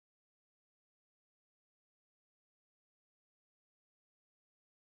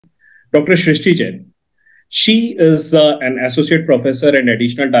Dr. Shrishti Jain. She is an associate professor and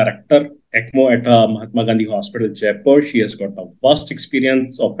additional director ECMO at Mahatma Gandhi Hospital, Jaipur. She has got a vast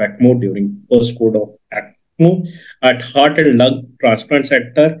experience of ECMO during first code of ECMO at Heart and Lung Transplant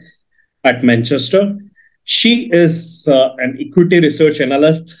Center at Manchester. She is an equity research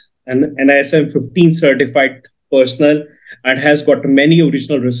analyst and NISM 15 certified personnel and has got many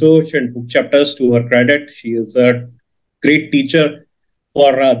original research and book chapters to her credit. She is a great teacher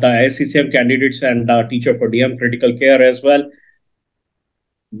for the ICCM candidates and teacher for DM critical care as well.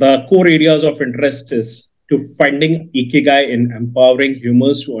 The core areas of interest is to finding ikigai in empowering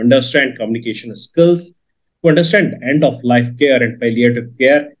humans to understand communication skills, to understand end of life care and palliative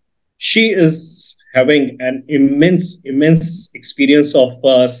care. She is having an immense experience of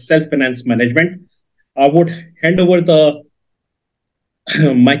self-finance management. I would hand over the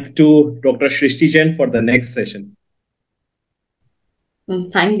mic to Dr. Shrishti Jain for the next session.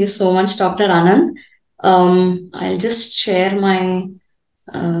 Thank you so much, Dr. Anand. I'll just share my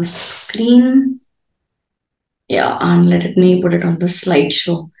screen. Yeah, and let me put it on the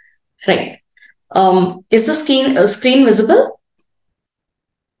slideshow. Right. Is the screen visible?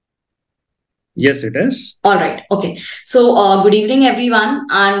 Yes, it is. All right. Okay. So good evening, everyone.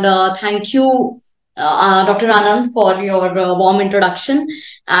 And thank you, Dr. Anand, for your warm introduction.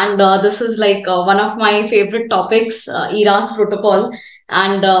 And this is like one of my favorite topics, ERAS protocol.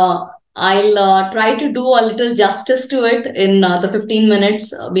 And I'll try to do a little justice to it in the 15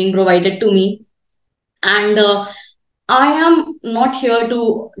 minutes being provided to me. And I am not here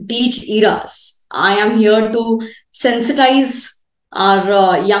to teach ERAS. I am here to sensitize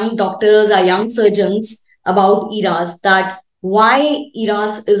our young doctors, our young surgeons about ERAS, that why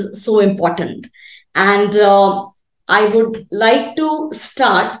ERAS is so important. And I would like to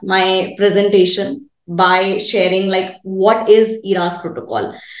start my presentation by sharing like what is ERAS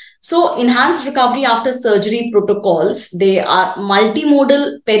protocol. So enhanced recovery after surgery protocols, they are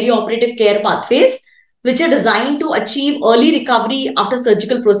multimodal perioperative care pathways which are designed to achieve early recovery after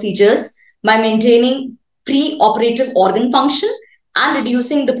surgical procedures by maintaining pre-operative organ function and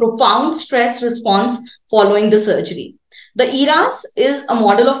reducing the profound stress response following the surgery. The ERAS is a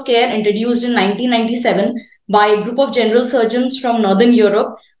model of care introduced in 1997 by a group of general surgeons from Northern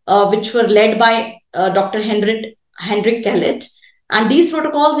Europe, which were led by Dr. Hendrik Kellett. And these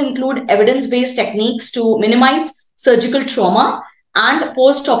protocols include evidence-based techniques to minimize surgical trauma and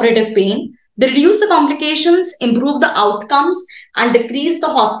post-operative pain. They reduce the complications, improve the outcomes, and decrease the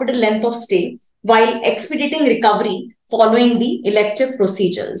hospital length of stay while expediting recovery following the elective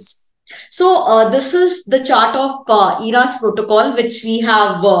procedures. So this is the chart of ERAS protocol, which we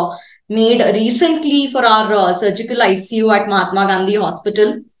have made recently for our surgical ICU at Mahatma Gandhi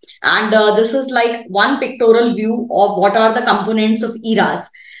Hospital. And this is like one pictorial view of what are the components of ERAS.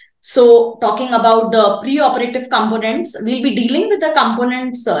 So talking about the pre-operative components, we'll be dealing with the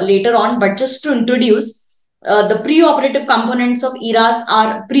components later on, but just to introduce, the pre-operative components of ERAS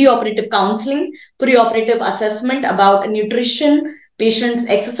are pre-operative counseling, pre-operative assessment about nutrition, patient's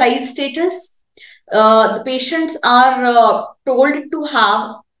exercise status. The patients are told to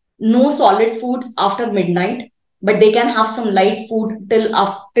have no solid foods after midnight, but they can have some light food till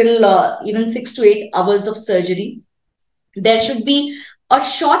even 6 to 8 hours of surgery. There should be a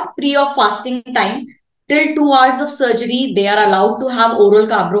short pre-op fasting time. Till 2 hours of surgery, they are allowed to have oral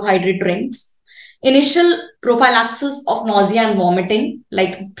carbohydrate drinks. Initial prophylaxis of nausea and vomiting,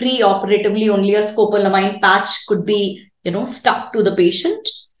 like pre-operatively only a scopolamine patch could be, stuck to the patient.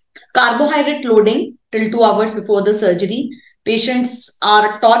 Carbohydrate loading till 2 hours before the surgery. Patients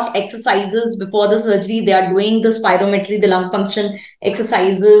are taught exercises before the surgery. They are doing the spirometry, the lung function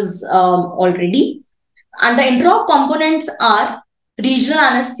exercises already. And the intra-op components are regional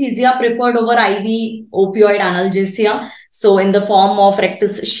anesthesia preferred over IV opioid analgesia. So in the form of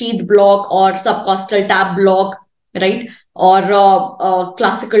rectus sheath block or subcostal tab block, right? Or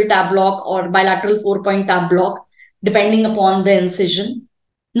classical tab block or bilateral 4-point tab block, depending upon the incision.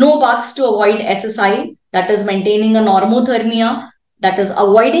 No bugs to avoid SSI, that is maintaining a normothermia, that is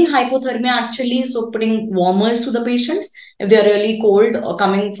avoiding hypothermia actually. So putting warmers to the patients if they are really cold or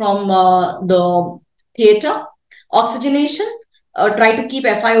coming from the theater. Oxygenation, try to keep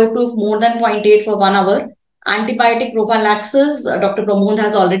FiO2 of more than 0.8 for 1 hour. Antibiotic prophylaxis, Dr. Pramod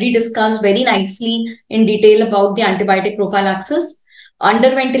has already discussed very nicely in detail about the antibiotic prophylaxis.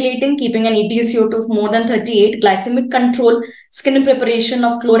 Underventilating, keeping an EtCO2 of more than 38, glycemic control, skin preparation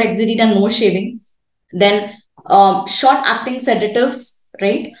of chlorhexidine and no shaving. Then short-acting sedatives,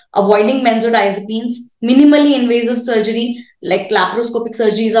 right? Avoiding benzodiazepines, minimally invasive surgery, like laparoscopic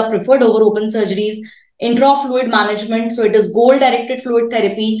surgeries are preferred over open surgeries. intra-fluid management. So it is goal-directed fluid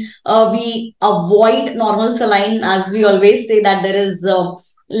therapy. We avoid normal saline, as we always say that there is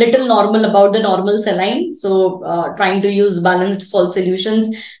little normal about the normal saline. So trying to use balanced salt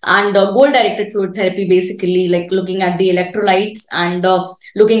solutions, and goal-directed fluid therapy, basically like looking at the electrolytes and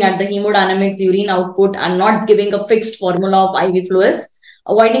looking at the hemodynamics, urine output, and not giving a fixed formula of IV fluids.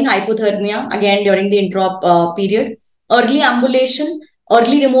 Avoiding hypothermia, again, during the intra period. Early ambulation,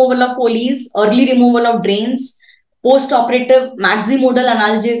 early removal of Foley's, early removal of drains, post-operative maximodal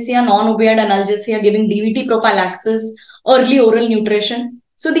analgesia, non-opioid analgesia, giving DVT prophylaxis, early oral nutrition.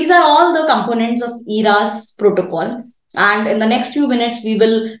 So these are all the components of ERAS protocol. And in the next few minutes, we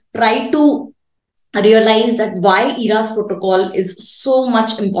will try to realize that why ERAS protocol is so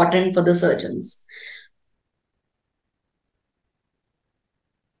much important for the surgeons.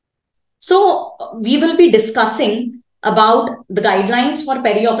 So we will be discussing about the guidelines for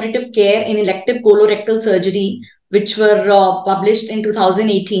perioperative care in elective colorectal surgery, which were published in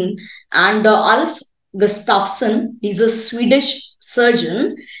 2018. And Ulf Gustafsson, he's a Swedish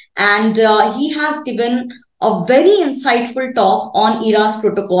surgeon, and he has given a very insightful talk on ERAS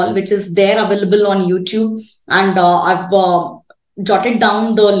protocol, which is there available on YouTube. And I've jotted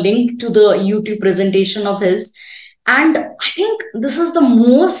down the link to the YouTube presentation of his. And I think this is the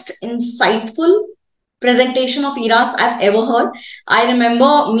most insightful presentation of ERAS I've ever heard. I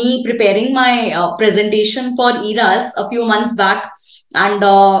remember me preparing my presentation for ERAS a few months back, and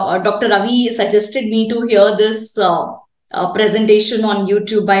Dr. Ravi suggested me to hear this presentation on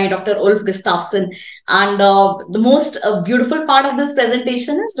YouTube by Dr. Ulf Gustafsson. And the most beautiful part of this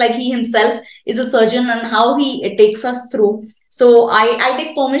presentation is like he himself is a surgeon and how he takes us through. So I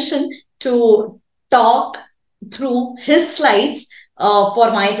take permission to talk through his slides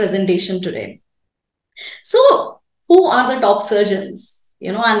for my presentation today. So who are the top surgeons?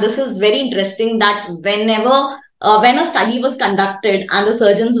 And this is very interesting that whenever when a study was conducted and the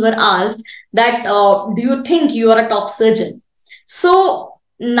surgeons were asked that, do you think you are a top surgeon? So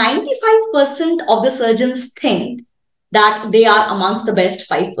 95% of the surgeons think that they are amongst the best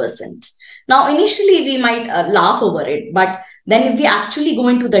 5%. Now, initially, we might laugh over it, but then if we actually go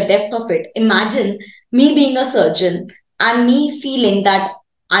into the depth of it, imagine me being a surgeon and me feeling that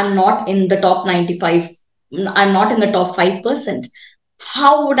I'm not in the top 95, I'm not in the top 5%.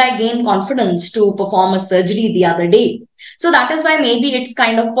 How would I gain confidence to perform a surgery the other day? So that is why maybe it's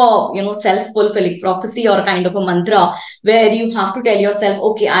kind of a self-fulfilling prophecy or kind of a mantra where you have to tell yourself,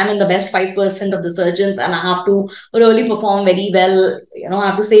 okay, I'm in the best 5% of the surgeons and I have to really perform very well. I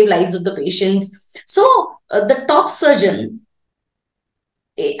have to save lives of the patients. So the top surgeon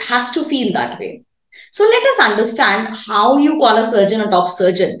has to feel that way. So let us understand how you call a surgeon a top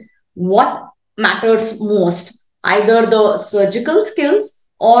surgeon. What matters most? Either the surgical skills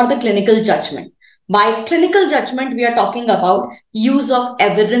or the clinical judgment. By clinical judgment, we are talking about use of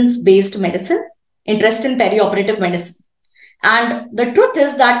evidence-based medicine, interest in perioperative medicine. And the truth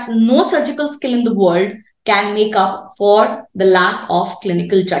is that no surgical skill in the world can make up for the lack of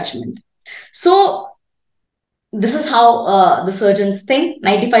clinical judgment. So this is how the surgeons think.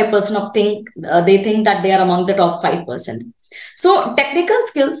 95% of they think that they are among the top 5%. So technical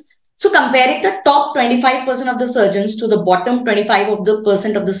skills. So comparing the top 25% of the surgeons to the bottom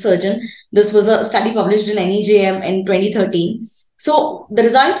 25% of the surgeon, this was a study published in NEJM in 2013. So the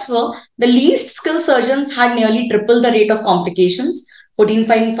results were the least skilled surgeons had nearly triple the rate of complications,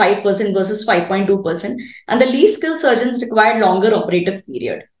 14.5% versus 5.2%. And the least skilled surgeons required longer operative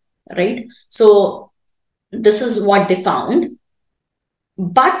period, right? So this is what they found.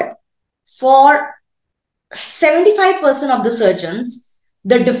 But for 75% of the surgeons,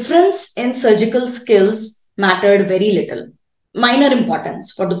 the difference in surgical skills mattered very little, minor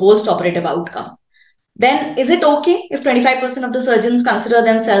importance for the post-operative outcome. Then is it okay if 25% of the surgeons consider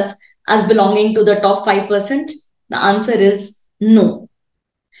themselves as belonging to the top 5%? The answer is no.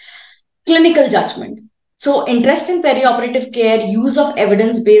 Clinical judgment. So interest in perioperative care, use of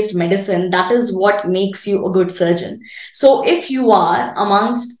evidence-based medicine, that is what makes you a good surgeon. So if you are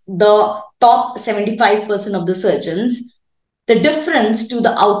amongst the top 75% of the surgeons, the difference to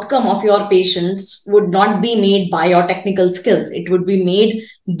the outcome of your patients would not be made by your technical skills. It would be made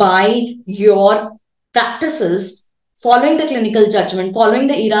by your practices, following the clinical judgment, following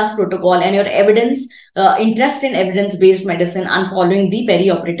the ERAS protocol, and your interest in evidence-based medicine, and following the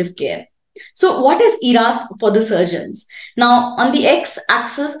perioperative care. So what is ERAS for the surgeons? Now, on the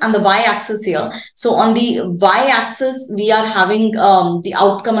x-axis and the y-axis here. So on the y-axis, we are having the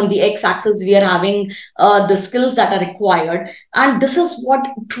outcome. On the x-axis, we are having the skills that are required. And this is what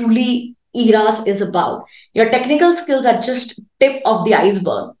truly ERAS is about. Your technical skills are just tip of the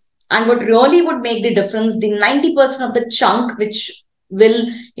iceberg. And what really would make the difference, the 90% of the chunk which will,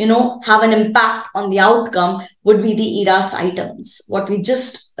 have an impact on the outcome would be the ERAS items, what we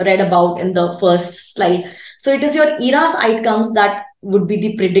just read about in the first slide. So it is your ERAS items that would be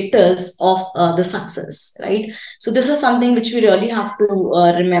the predictors of the success, right? So this is something which we really have to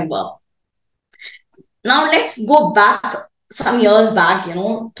remember. Now let's go back some years back,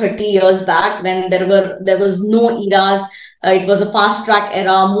 30 years back, when there was no ERAS. It was a fast track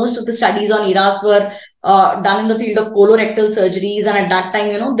era. Most of the studies on ERAS were done in the field of colorectal surgeries, and at that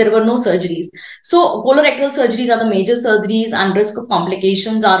time, there were no surgeries. So colorectal surgeries are the major surgeries, and risk of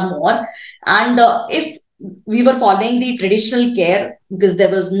complications are more. And if we were following the traditional care, because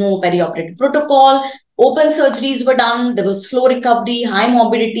there was no perioperative protocol, open surgeries were done, there was slow recovery, high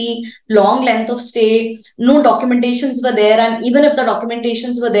morbidity, long length of stay, no documentations were there, and even if the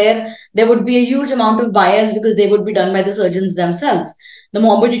documentations were there, there would be a huge amount of bias because they would be done by the surgeons themselves. The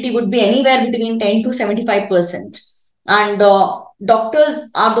morbidity would be anywhere between 10 to 75%. And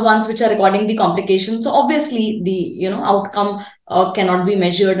doctors are the ones which are recording the complications. So obviously the outcome cannot be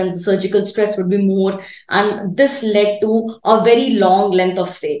measured, and the surgical stress would be more. And this led to a very long length of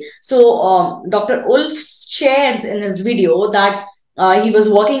stay. So Dr. Ulf shares in his video that he was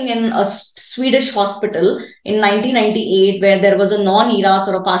working in a Swedish hospital in 1998, where there was a non-ERAS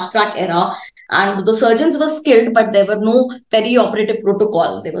or a fast track era. And the surgeons were skilled, but there were no perioperative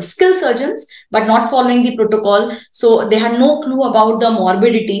protocol. They were skilled surgeons, but not following the protocol. So they had no clue about the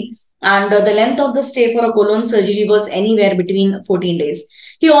morbidity. And the length of the stay for a colon surgery was anywhere between 14 days.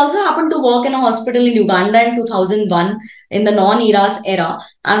 He also happened to work in a hospital in Uganda in 2001 in the non-ERAS era.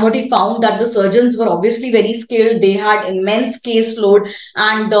 And what he found, that the surgeons were obviously very skilled. They had immense caseload,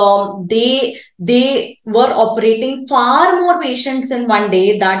 and they were operating far more patients in one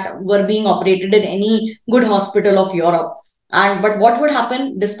day that were being operated in any good hospital of Europe. But what would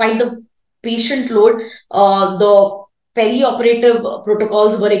happen, despite the patient load, the perioperative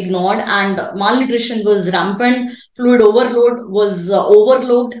protocols were ignored, and malnutrition was rampant, fluid overload was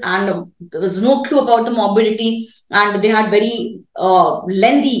overlooked, and there was no clue about the morbidity, and they had very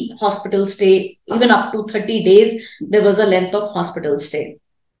lengthy hospital stay. Even up to 30 days there was a length of hospital stay.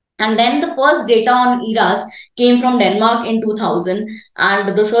 And then the first data on ERAS came from Denmark in 2000,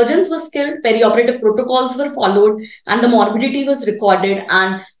 and the surgeons were skilled, perioperative protocols were followed, and the morbidity was recorded,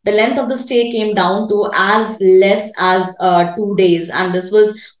 and the length of the stay came down to as less as 2 days. And this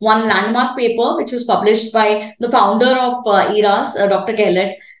was one landmark paper which was published by the founder of ERAS, Dr.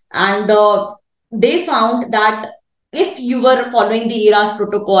 Kellett, and they found that if you were following the ERAS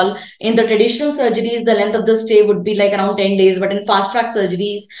protocol, in the traditional surgeries, the length of the stay would be like around 10 days. But in fast track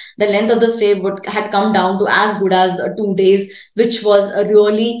surgeries, the length of the stay had come down to as good as 2 days, which was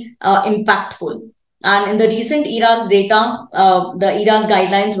really impactful. And in the recent ERAS data, the ERAS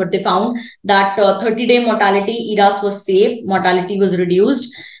guidelines, what they found, that 30-day mortality, ERAS was safe, mortality was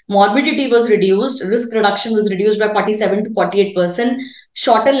reduced, morbidity was reduced, risk reduction was reduced by 47 to 48%,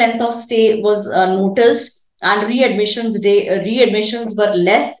 shorter length of stay was noticed, and readmissions were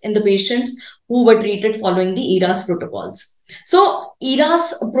less in the patients who were treated following the ERAS protocols. So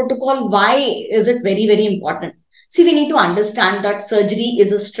ERAS protocol, why is it very, very important? See, we need to understand that surgery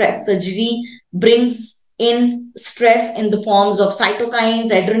is a stress. Surgery brings in stress in the forms of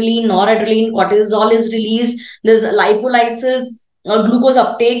cytokines, adrenaline, noradrenaline, cortisol is released, there's lipolysis, glucose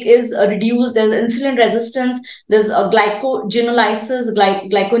uptake is reduced, there's insulin resistance, there's glycogenolysis,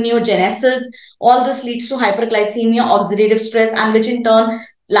 glyconeogenesis. All this leads to hyperglycemia, oxidative stress, and which in turn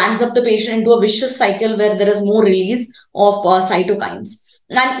lands up the patient into a vicious cycle where there is more release of cytokines.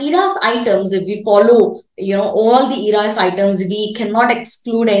 And ERAS items, if we follow, all the ERAS items, we cannot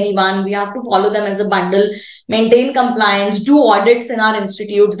exclude anyone. We have to follow them as a bundle, maintain compliance, do audits in our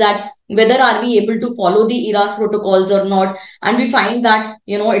institutes, that whether are we able to follow the ERAS protocols or not. And we find that,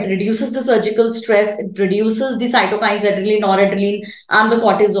 it reduces the surgical stress, it reduces the cytokines, adrenaline, noradrenaline, and the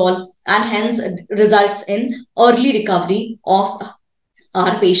cortisol, and hence results in early recovery of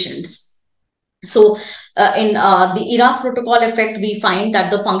our patients. So in the ERAS protocol effect, we find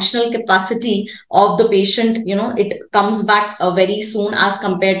that the functional capacity of the patient, it comes back very soon as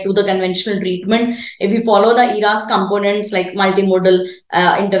compared to the conventional treatment. If we follow the ERAS components like multimodal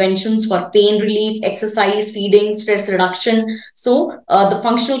interventions for pain relief, exercise, feeding, stress reduction, so the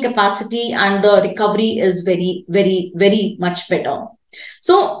functional capacity and the recovery is very, very, very much better.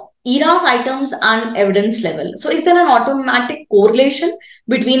 So ERAS items and evidence level. So is there an automatic correlation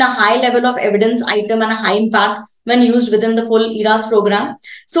between a high level of evidence item and a high impact when used within the full ERAS program?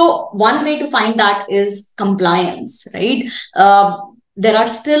 So one way to find that is compliance, right? There are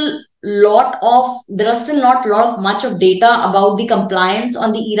still there are still not a lot of much of data about the compliance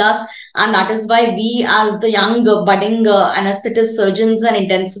on the ERAS, and that is why we as the young budding anesthetist, surgeons and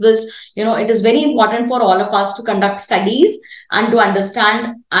intensivists, it is very important for all of us to conduct studies and to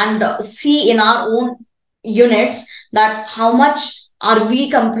understand and see in our own units that how much are we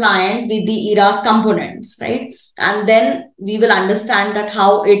compliant with the ERAS components, right? And then we will understand that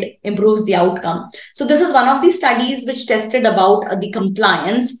how it improves the outcome. So this is one of the studies which tested about the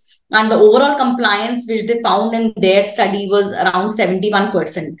compliance, and the overall compliance which they found in their study was around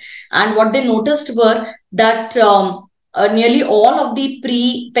 71%. And what they noticed were that nearly all of the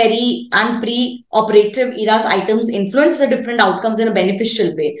peri, and pre-operative ERAS items influence the different outcomes in a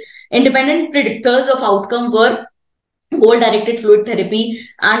beneficial way. Independent predictors of outcome were goal-directed fluid therapy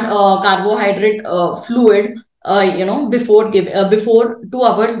and carbohydrate fluid, before 2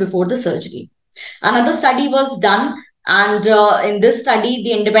 hours before the surgery. Another study was done, and in this study,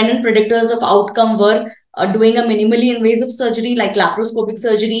 the independent predictors of outcome were doing a minimally invasive surgery like laparoscopic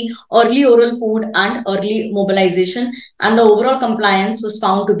surgery, early oral food, and early mobilization, and the overall compliance was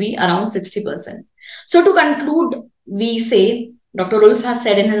found to be around 60%. So to conclude, we say, Dr. Ulf has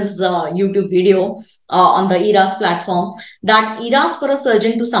said in his YouTube video on the ERAS platform that ERAS for a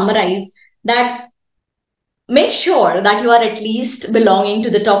surgeon, to summarize, that make sure that you are at least belonging to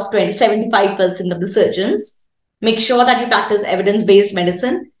the top 75% of the surgeons. Make sure that you practice evidence-based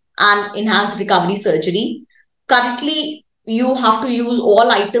medicine and enhanced recovery surgery. Currently, you have to use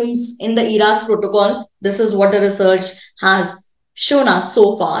all items in the ERAS protocol. This is what the research has shown us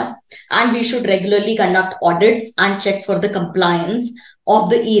so far. And we should regularly conduct audits and check for the compliance of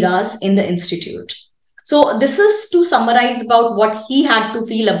the ERAS in the institute. So this is to summarize about what he had to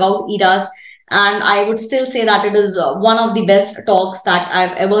feel about ERAS. And I would still say that it is one of the best talks that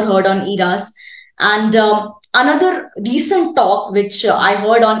I've ever heard on ERAS. And another recent talk which I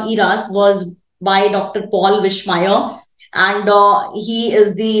heard on ERAS was by Dr. Paul Wischmeyer. And he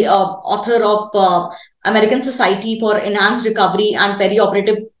is the author of American Society for Enhanced Recovery and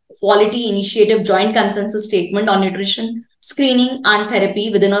Perioperative Quality Initiative Joint Consensus Statement on Nutrition, Screening and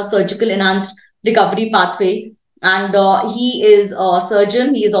Therapy within a Surgical Enhanced Recovery Pathway. And he is a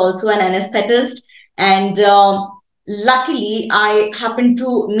surgeon. He is also an anesthetist. And luckily, I happened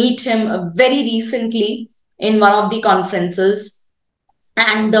to meet him very recently in one of the conferences.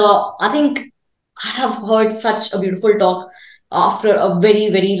 And I think I have heard such a beautiful talk after a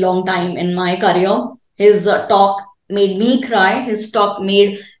very, very long time in my career. His talk made me cry. His talk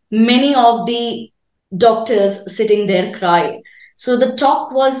made many of the doctors sitting there cry. So the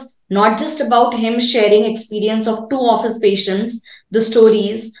talk was not just about him sharing experience of 2 of his patients, the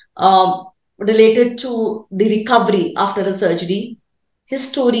stories related to the recovery after a surgery. His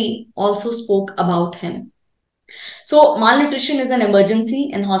story also spoke about him. So malnutrition is an emergency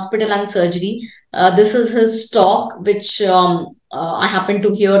in hospital and surgery. This is his talk, which I happened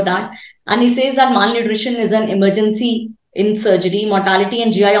to hear that. And he says that malnutrition is an emergency in surgery, mortality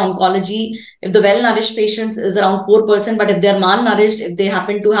and GI oncology. If the well-nourished patients is around 4%, but if they're malnourished, if they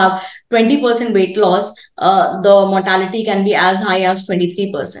happen to have 20% weight loss, the mortality can be as high as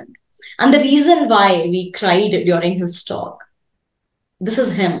 23%. And the reason why we cried during his talk, this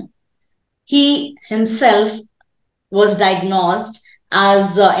is him. He himself was diagnosed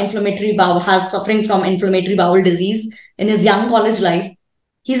as suffering from inflammatory bowel disease in his young college life.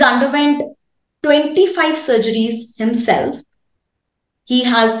 He's underwent 25 surgeries himself. He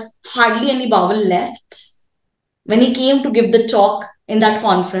has hardly any bowel left. When he came to give the talk in that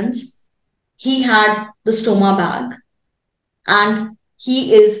conference, he had the stoma bag, and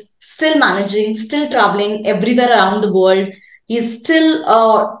he is still managing, still traveling everywhere around the world. He's still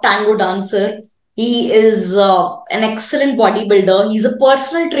a tango dancer. He is an excellent bodybuilder. He's a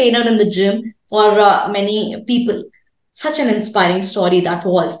personal trainer in the gym for many people. Such an inspiring story that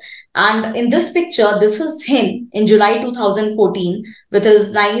was. And in this picture, this is him in July 2014 with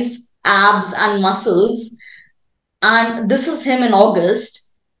his nice abs and muscles. And this is him in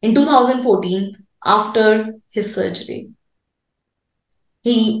August in 2014 after his surgery.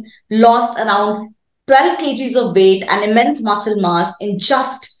 He lost around 12 kgs of weight and immense muscle mass in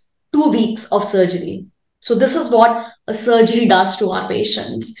just 2 weeks of surgery. So this is what a surgery does to our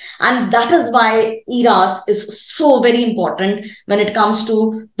patients. And that is why ERAS is so very important when it comes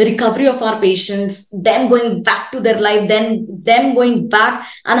to the recovery of our patients, them going back to their life, then them going back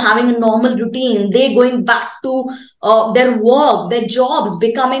and having a normal routine, they going back to their work, their jobs,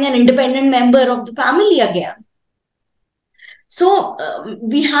 becoming an independent member of the family again. So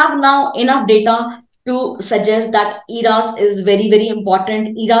we have now enough data to suggest that ERAS is very, very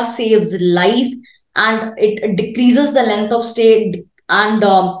important. ERAS saves life and it decreases the length of stay and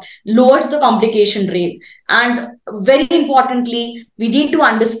lowers the complication rate. And very importantly, we need to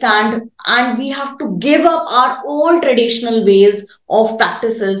understand and we have to give up our old traditional ways of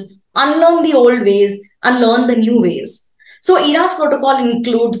practices, unlearn the old ways and learn the new ways. So ERAS protocol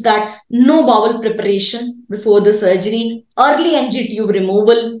includes that no bowel preparation before the surgery, early NG tube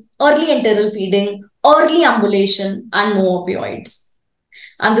removal, early enteral feeding, early ambulation, and no opioids.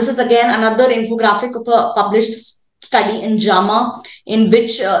 And this is again another infographic of a published study in JAMA, in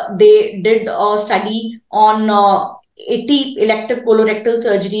which they did a study on 80 elective colorectal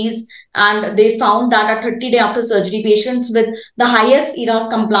surgeries, and they found that at 30 days after surgery, patients with the highest ERAS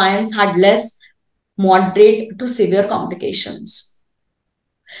compliance had less moderate to severe complications.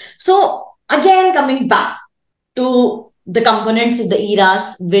 So again, coming back to the components of the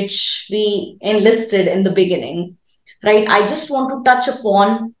ERAS, which we enlisted in the beginning, right? I just want to touch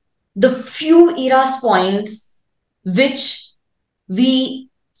upon the few ERAS points which we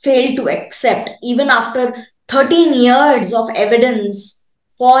fail to accept even after 13 years of evidence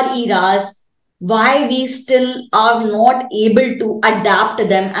for ERAS, why we still are not able to adapt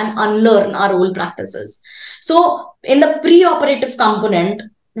them and unlearn our old practices. So in the pre-operative component,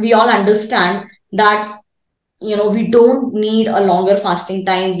 we all understand that we don't need a longer fasting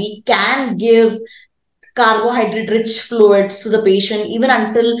time. We can give carbohydrate rich fluids to the patient even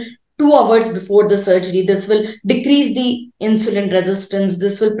until 2 hours before the surgery. This will decrease the insulin resistance.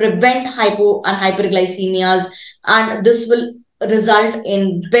 This will prevent hypo and hyperglycemias, and this will result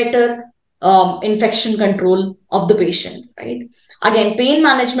in better infection control of the patient, right? Again, pain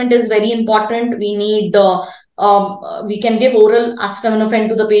management is very important. We need we can give oral acetaminophen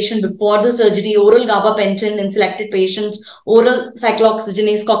to the patient before the surgery, oral gabapentin in selected patients, oral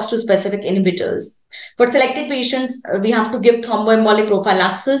cyclooxygenase COX-2 specific inhibitors. For selected patients, we have to give thromboembolic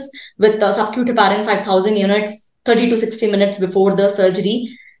prophylaxis with subcut heparin 5000 units 30 to 60 minutes before the surgery.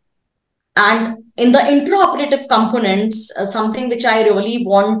 And in the intraoperative components, something which I really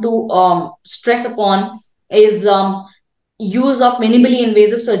want to stress upon is use of minimally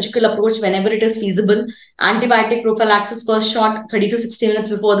invasive surgical approach whenever it is feasible. Antibiotic prophylaxis first shot 30 to 60 minutes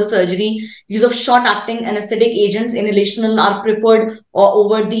before the surgery. Use of short-acting anesthetic agents, inhalational, are preferred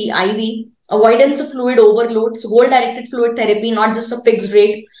over the IV. Avoidance of fluid overloads, goal-directed fluid therapy, not just a fixed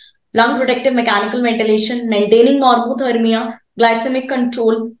rate. Lung protective mechanical ventilation, maintaining normothermia, glycemic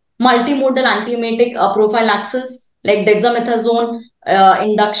control, multimodal antiemetic prophylaxis like dexamethasone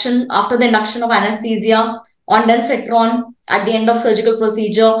induction after the induction of anesthesia, ondansetron at the end of surgical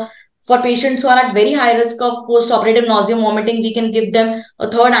procedure. For patients who are at very high risk of post-operative nausea, vomiting, we can give them a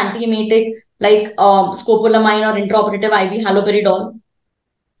third antiemetic like scopolamine or intraoperative IV haloperidol.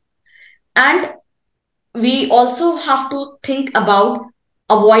 And we also have to think about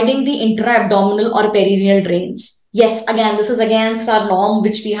avoiding the intra-abdominal or perineal drains. Yes, again, this is against our norm,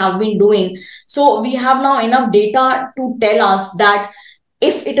 which we have been doing. So we have now enough data to tell us that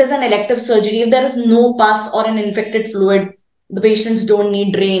if it is an elective surgery, if there is no pus or an infected fluid, the patients don't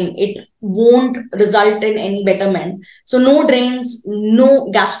need drain. It won't result in any betterment. So no drains, no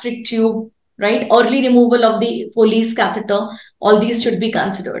gastric tube, right? Early removal of the Foley's catheter, all these should be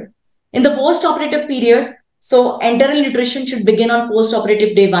considered. In the post-operative period, so enteral nutrition should begin on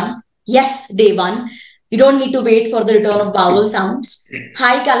post-operative day 1. Yes, day 1. You don't need to wait for the return of bowel sounds.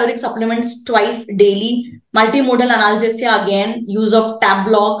 High caloric supplements twice daily. Multimodal analgesia, again, use of tab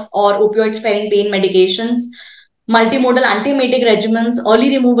blocks or opioid-sparing pain medications. Multimodal antiemetic regimens, early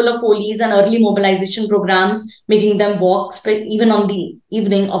removal of Foley's and early mobilization programs, making them walk even on the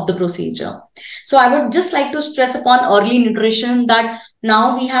evening of the procedure. So I would just like to stress upon early nutrition, that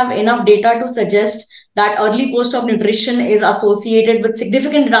now we have enough data to suggest that early post-op nutrition is associated with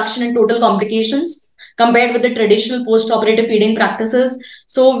significant reduction in total complications compared with the traditional post-operative feeding practices.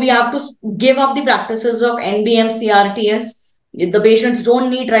 So we have to give up the practices of NBM, CRTS. The patients don't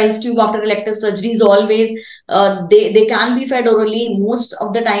need trials tube after elective surgeries always. They can be fed orally most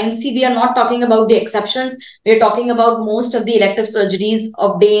of the time. See, we are not talking about the exceptions. We are talking about most of the elective surgeries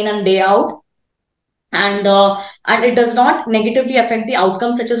of day in and day out. And it does not negatively affect the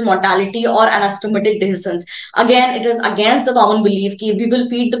outcomes such as mortality or anastomotic dehiscence. Again, it is against the common belief that if we will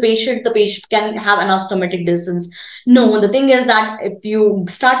feed the patient can have anastomotic dehiscence. No, the thing is that if you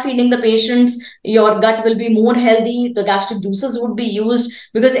start feeding the patients, your gut will be more healthy. The gastric juices would be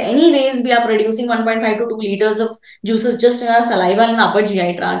used, because anyways, we are producing 1.5 to 2 liters of juices just in our saliva and upper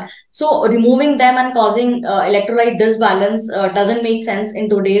GI tract. So removing them and causing electrolyte disbalance doesn't make sense in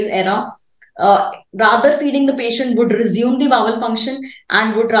today's era. Rather, feeding the patient would resume the bowel function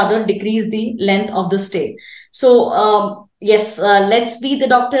and would rather decrease the length of the stay. So yes, let's be the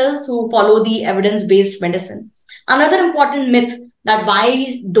doctors who follow the evidence-based medicine. Another important myth that why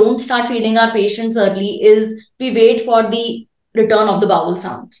we don't start feeding our patients early is we wait for the return of the bowel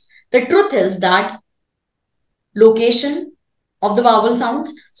sounds. The truth is that location of the vowel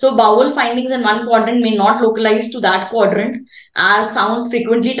sounds. So vowel findings in one quadrant may not localize to that quadrant as sound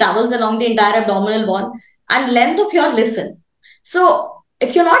frequently travels along the entire abdominal wall and length of your listen. So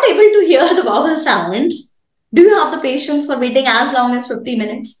if you're not able to hear the vowel sounds, do you have the patience for waiting as long as 50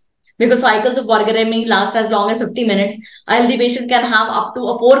 minutes? Because cycles of burgeoning last as long as 50 minutes. A healthy patient can have up to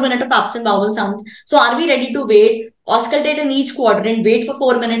a 4 minute of absent vowel sounds. So are we ready to wait, auscultate in each quadrant, wait for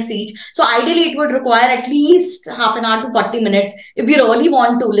 4 minutes each? So ideally, it would require at least half an hour to 40 minutes if we really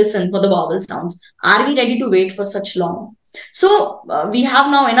want to listen for the vowel sounds. Are we ready to wait for such long? So we have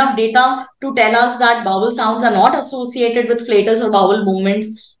now enough data to tell us that vowel sounds are not associated with flatus or bowel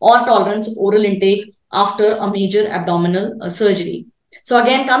movements or tolerance of oral intake after a major abdominal surgery. So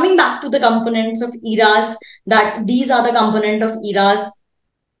again, coming back to the components of ERAS, that these are the component of ERAS.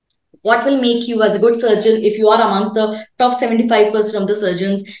 What will make you as a good surgeon, if you are amongst the top 75% of the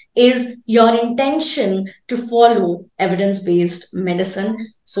surgeons, is your intention to follow evidence-based medicine.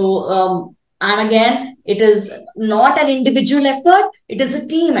 So and again, it is not an individual effort, it is a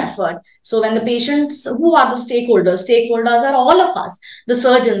team effort. So when the patients, who are the stakeholders? Stakeholders are all of us, the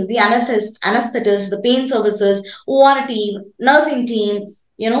surgeons, the anesthetists, the pain services, OR team, nursing team,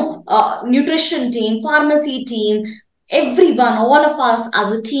 nutrition team, pharmacy team. Everyone, all of us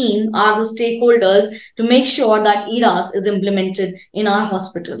as a team are the stakeholders to make sure that ERAS is implemented in our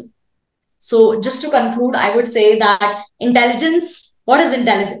hospital. So just to conclude, I would say that intelligence, what is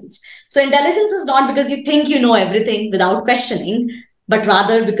intelligence? So intelligence is not because you think you know everything without questioning, but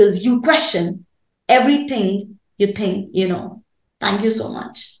rather because you question everything you think you know. Thank you so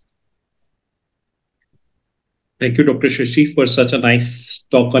much. Thank you, Dr. Shashi, for such a nice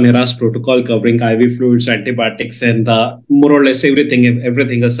talk on ERAS protocol covering IV fluids, antibiotics, and more or less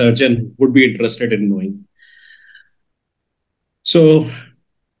everything a surgeon would be interested in knowing. So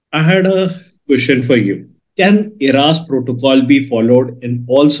I had a question for you. Can ERAS protocol be followed in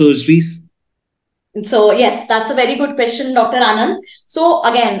all surgeries? So yes, that's a very good question, Dr. Anand. So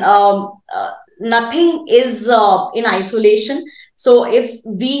again, nothing is in isolation. So if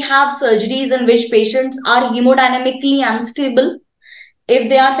we have surgeries in which patients are hemodynamically unstable, if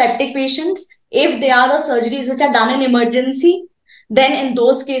they are septic patients, if they are the surgeries which are done in emergency, then in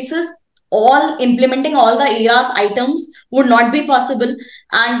those cases, implementing all the ERAS items would not be possible,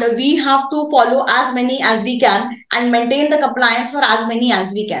 and we have to follow as many as we can and maintain the compliance for as many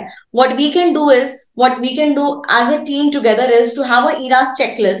as we can. What we can do as a team together is to have a ERAS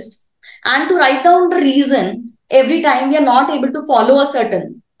checklist and to write down the reason every time we are not able to follow a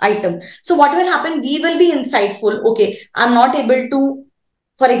certain item. So what will happen? We will be insightful. Okay, I'm not able to,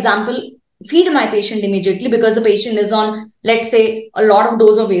 for example, feed my patient immediately because the patient is on, let's say, a lot of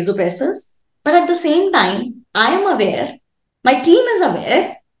dose of vasopressors. But at the same time, I am aware, my team is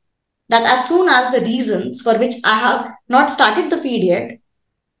aware that as soon as the reasons for which I have not started the feed yet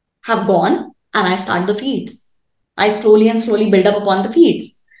have gone, and I start the feeds, I slowly and slowly build up upon the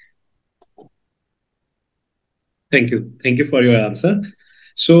feeds. Thank you. Thank you for your answer.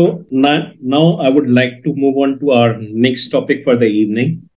 So now I would like to move on to our next topic for the evening.